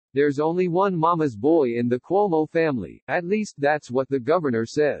There's only one mama's boy in the Cuomo family, at least that's what the governor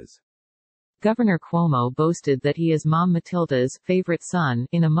says. Governor Cuomo boasted that he is Mom Matilda's favorite son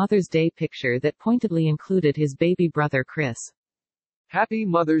in a Mother's Day picture that pointedly included his baby brother Chris. Happy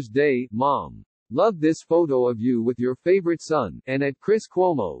Mother's Day, Mom. Love this photo of you with your favorite son, and at Chris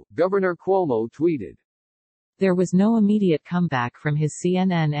Cuomo, Governor Cuomo tweeted. There was no immediate comeback from his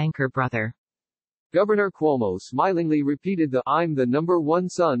CNN anchor brother. Governor Cuomo smilingly repeated the "I'm the number one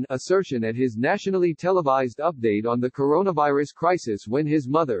son" assertion at his nationally televised update on the coronavirus crisis when his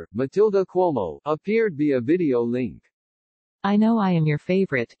mother, Matilda Cuomo, appeared via video link. I know I am your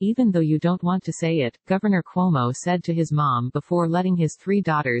favorite, even though you don't want to say it, Governor Cuomo said to his mom before letting his three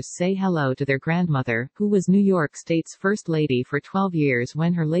daughters say hello to their grandmother, who was New York State's First Lady for 12 years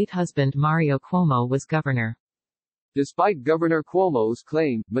when her late husband Mario Cuomo was governor. Despite Governor Cuomo's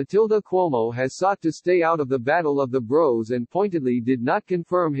claim, Matilda Cuomo has sought to stay out of the battle of the bros and pointedly did not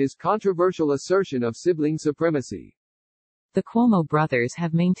confirm his controversial assertion of sibling supremacy. The Cuomo brothers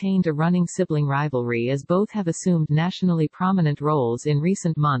have maintained a running sibling rivalry as both have assumed nationally prominent roles in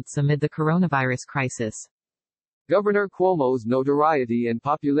recent months amid the coronavirus crisis. Governor Cuomo's notoriety and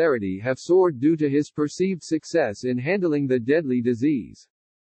popularity have soared due to his perceived success in handling the deadly disease.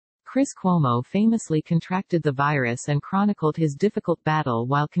 Chris Cuomo famously contracted the virus and chronicled his difficult battle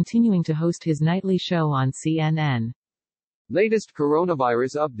while continuing to host his nightly show on CNN. Latest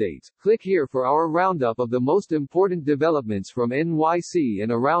coronavirus updates. Click here for our roundup of the most important developments from NYC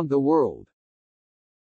and around the world.